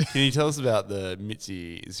Pops. Can you tell us about the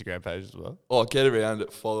Mitzi Instagram page as well? Oh, get around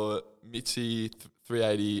it, follow it. Mitzi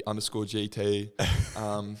 380_GT.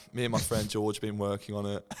 Me and my friend George been working on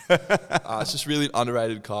it. It's just really an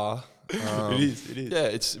underrated car. It is. Yeah,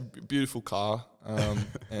 it's a beautiful car, and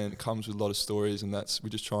it comes with a lot of stories, and we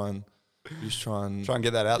just try and Try and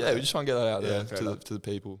get that out yeah, there. we just try and get that out Yeah, there fair to enough. the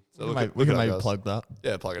people. So we look can it up, maybe guys. plug that.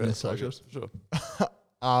 Yeah, plug it in in. the socials. Sure.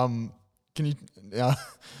 Can you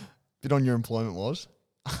bit on your employment was?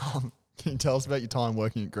 Can you tell us about your time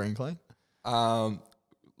working at Green Clean?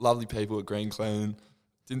 Lovely people at Green Clean.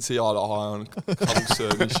 Didn't see eye to eye on a couple of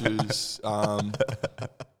certain issues.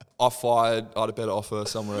 I fired. I had a better offer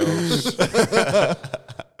somewhere else.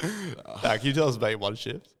 Can you tell us about your one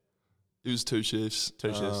shift? It was 2 shifts.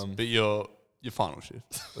 2 shifts. But your final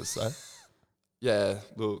shift, let's say. Yeah,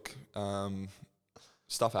 look,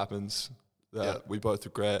 stuff happens that Yeah. we both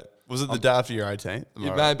regret. Was it the day after your 18th?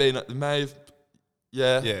 It may have,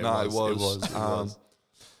 yeah, Yeah, no, it was.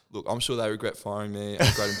 Look, I'm sure they regret firing me. I'm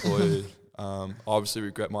a great employee. I obviously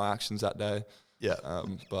regret my actions that day. Yeah.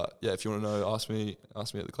 But yeah, if you want to know, ask me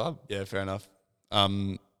at the club. Yeah, fair enough.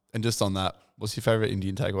 And just on that, what's your favourite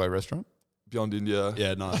Indian takeaway restaurant? Beyond India,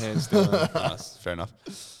 Yeah, nice. hands down. Nice, fair enough.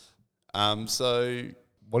 So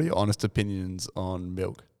what are your honest opinions on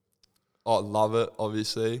milk? I love it,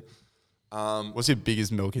 obviously. What's your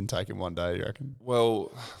biggest milk intake in one day, you reckon?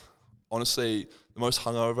 Well, honestly, the most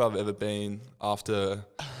hungover I've ever been after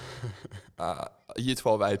year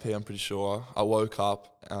 12 AP, I'm pretty sure. I woke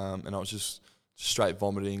up and I was just straight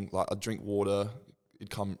vomiting. Like, I'd drink water, it'd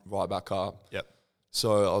come right back up. Yep.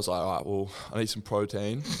 So I was like, all right, well, I need some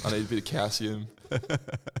protein. I need a bit of calcium.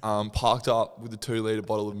 Parked up with a 2-litre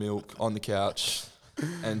bottle of milk on the couch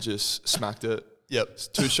and just smacked it. Yep.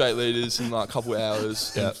 2 straight litres in like a couple of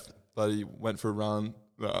hours. Yep. Buddy went for a run.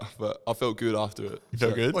 But I felt good after it. You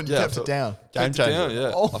feel good? When you Yeah, kept it down. Game Kept it down, changer.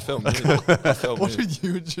 yeah. Oh. I felt mint. I felt What mint. if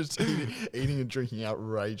you were just eating and drinking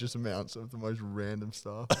outrageous amounts of the most random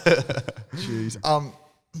stuff? Jeez.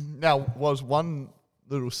 Now, was one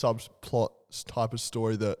little subplot type of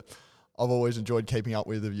story that I've always enjoyed keeping up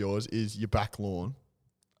with of yours is your back lawn,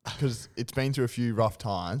 because it's been through a few rough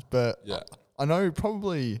times. But Yeah. I know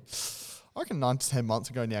probably, I reckon 9 to 10 months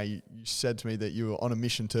ago now, you said to me that you were on a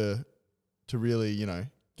mission to really,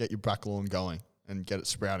 get your back lawn going and get it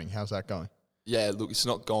sprouting. How's that going? Yeah, look, it's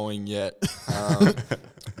not going yet.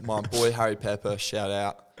 My boy Harry Pepper, shout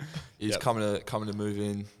out. He's Yep. coming to move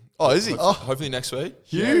in. Oh, is he? Hopefully next week.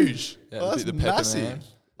 Huge. Yeah, Oh, that's the pepper massive. man.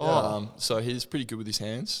 Oh. So he's pretty good with his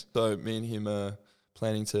hands. So me and him are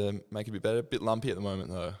planning to make it a bit better. A bit lumpy at the moment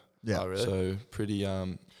though. Yeah. Oh, really? So pretty. Yeah.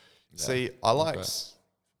 See, I like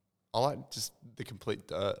Okay. just the complete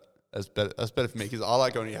dirt. That's better for me because I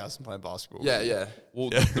like going to your house and playing basketball. Yeah. Well,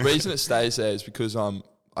 the reason it stays there is because I'm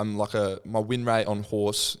like my win rate on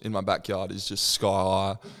horse in my backyard is just sky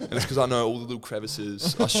high, and it's because I know all the little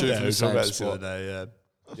crevices. I shoot Yeah, from we the talked same about this the spot. other day.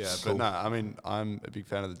 Yeah, but Cool. no, I mean I'm a big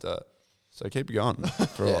fan of the dirt, so keep it going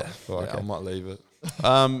for a Yeah, while. For a while, I okay. might leave it.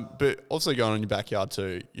 But also going on your backyard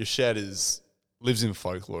too. Your shed lives in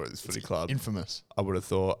folklore at this footy club. Infamous. I would have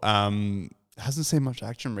thought. Hasn't seen much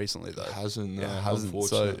action recently though. It hasn't. Yeah, No, it hasn't. So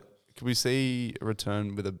unfortunate. can we see a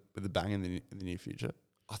return with a bang in the near future?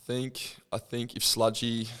 I think if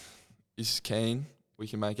Sludgy is keen, we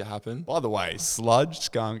can make it happen. By the way, Sludge,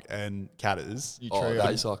 Skunk, and Catters. New Oh, trio.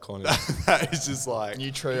 that is iconic. That is just like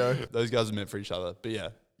New trio. those guys are meant for each other. But yeah,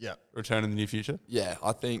 Yeah. return in the near future. Yeah,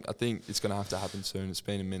 I think it's gonna have to happen soon. It's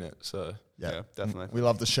been a minute, so Yeah, definitely. We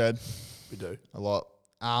love the shed We do. a lot.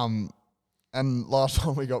 And last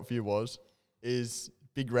one we got for you is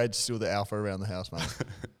Big Red's still the alpha around the house, mate.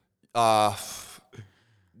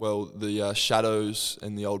 well, the shadows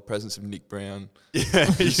and the old presence of Nick Brown. Yeah,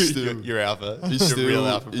 still- you're alpha. He's You're still, real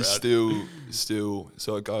alpha. he's Brad. still.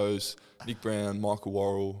 So it goes Nick Brown, Michael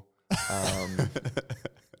Worrell,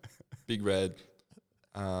 Big Red,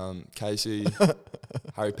 Casey,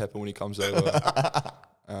 Harry Pepper when he comes over,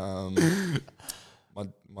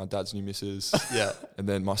 my dad's new missus, Yeah. and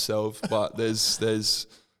then myself. But there's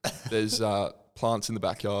plants in the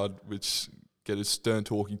backyard which get a stern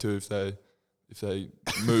talking to if they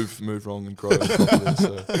move wrong and grow properly.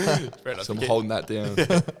 So, Fair enough. so I'm Keep- holding that down.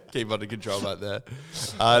 Keep under control right there.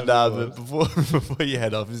 And but before you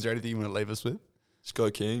head off, is there anything you want to leave us with? Just go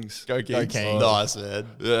Kings. Go Kings. Kings. Nice, man.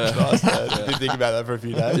 Yeah. Nice, man. Been thinking about that for a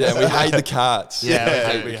few days. Yeah, we hate the Cats.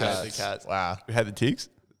 Yeah, we we hate hate the the Cats. Cats. Wow. We hate the Tigs.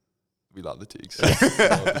 We love the Tigs. We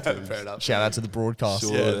love the Tigs. Fair enough. Shout out to the broadcast.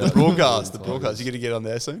 Sure. Yeah, Yeah. the broadcast. The Yeah. broadcast. You going to get on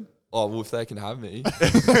there soon? Oh, well, if they can have me,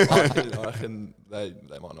 I reckon they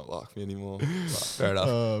might not like me anymore. But Fair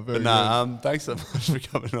enough. Very But nah, thanks so much for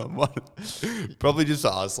coming on. Probably just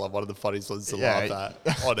us, like one of the funniest ones to Yeah. laugh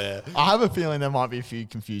at on air. I have a feeling there might be a few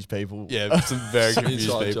confused people. Yeah, some very confused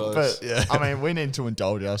Inside people. jokes. But Yeah. I mean, we need to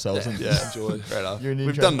indulge ourselves and Yeah, Enjoy. fair enough. You're an We've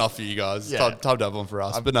intro- done enough for you guys. Yeah. Time to have one for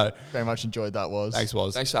us. But no, very much enjoyed that. Was thanks,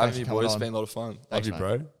 Woz. Thanks for having Thanks me, for coming boys. It's on. been a lot of fun. Love Thanks, you, mate.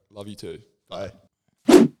 bro. Love you too. Bye.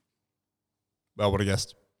 Well, what a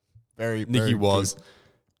guest. very Nicky very was. good.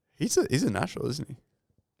 He's a natural, isn't he?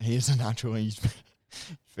 He is a natural. He's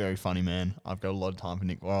very funny man. I've got a lot of time for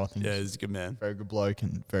Nick Worrell. I think Yeah, he's he's a good man. a very good bloke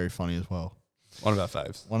and very funny as well. One of our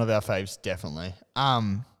faves. One of our faves, definitely.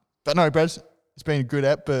 But no, Brez, it's been a good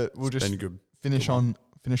ep, but we'll just Been good. finish on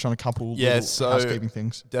a couple Yeah, little so- housekeeping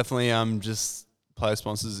things. Definitely, just player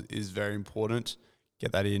sponsors is very important.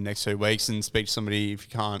 Get that in next 2 weeks and speak to somebody if you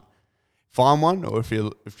can't find one, or if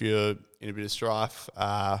you're in a bit of strife,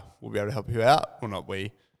 we'll be able to help you out. Well, not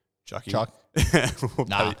we, Chucky. Chuck. We'll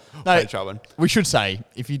Nah. pay Chuck one. We should say,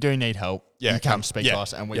 if you do need help, Yeah, you come come- speak yeah, to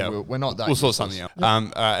us, and yeah. we're not that. We'll sort useless. something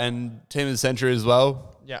out. And team of the century as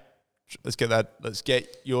well. Yeah. Let's get that. Let's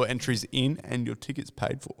get your entries in and your tickets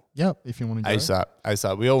paid for Yeah, if you want to go.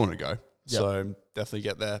 ASAP. We all want to go, so definitely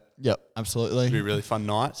get there. Yep, It'll be absolutely. a really fun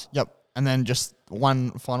night. Yep. And then just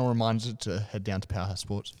one final reminder to head down to Powerhouse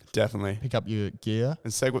Sports, Definitely. pick up your gear.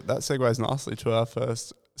 And that segues nicely to our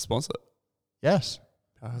first sponsor, Yes,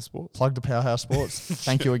 Powerhouse Sports. plug the Powerhouse Sports.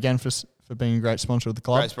 Thank you again for being a great sponsor of the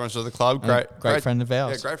club. Great sponsor of the club. And Great friend of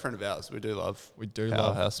ours. Yeah, great friend of ours. We do love We do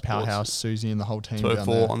Powerhouse love Sports. Powerhouse, Susie, and the whole team down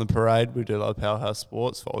 204 there. on the parade. We do love Powerhouse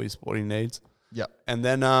Sports for all your sporting needs. Yep, And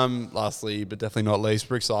then lastly, but definitely not least,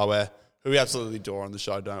 Bricks Eyewear, who we absolutely adore on the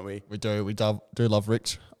show, don't we? we do. We do love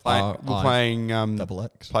Ricks. We're playing Double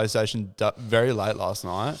X. PlayStation very late last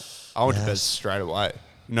night. I went to bed Yes. straight away.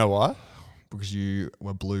 You know why? Because you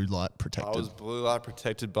were blue light protected. I was blue light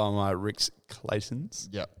protected by my Ricks Claytons,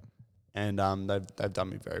 Yep. and they've done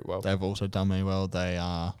me very well. They've also done me well. They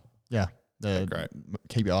are, they're great.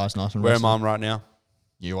 Keep your eyes nice and Where rested. am I right now?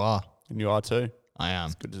 You are. And you are too. I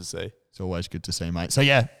am. Good to see. It's always good to see, mate. So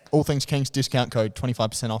yeah, all things Kings discount code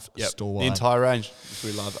 25% off store The wide. entire range,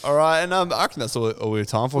 which we love. All right, and I reckon that's all we have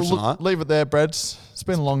time for tonight. Leave it there, Breds. It's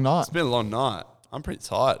been a long night. It's been a long night. I'm pretty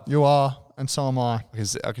tired. You are, and so am I.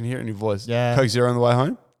 I can hear it in your voice. Yeah. Coke Zero on the way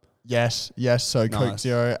home. Yes. So Coke Nice.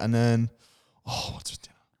 Zero, and then what's for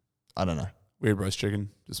dinner? I don't know. We had roast chicken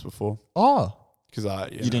just before Oh, because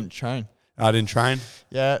you didn't train. I didn't train.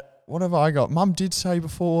 Yeah. What have I got? Mum did say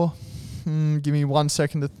before. Give me 1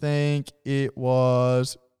 second to think. It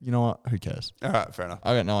was. You know what? Who cares? All right, fair enough.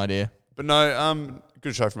 I got no idea. But no,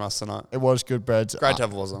 good show from us tonight. It was good, Breds. Great to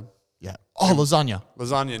have Woz on. Yeah. Oh, lasagna.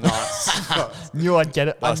 Lasagna, nice. Knew I'd get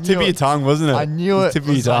it. I Nice. knew Tip of your it. tongue, wasn't it? I knew it. Tip of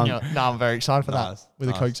your tongue. Lasagna. No, I'm very excited for Nice, that with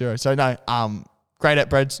a nice. Coke Zero. So no, great at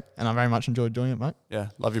Breads, and I very much enjoyed doing it, mate. Yeah,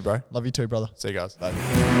 love you, bro. Love you too, brother. See you guys. Bye.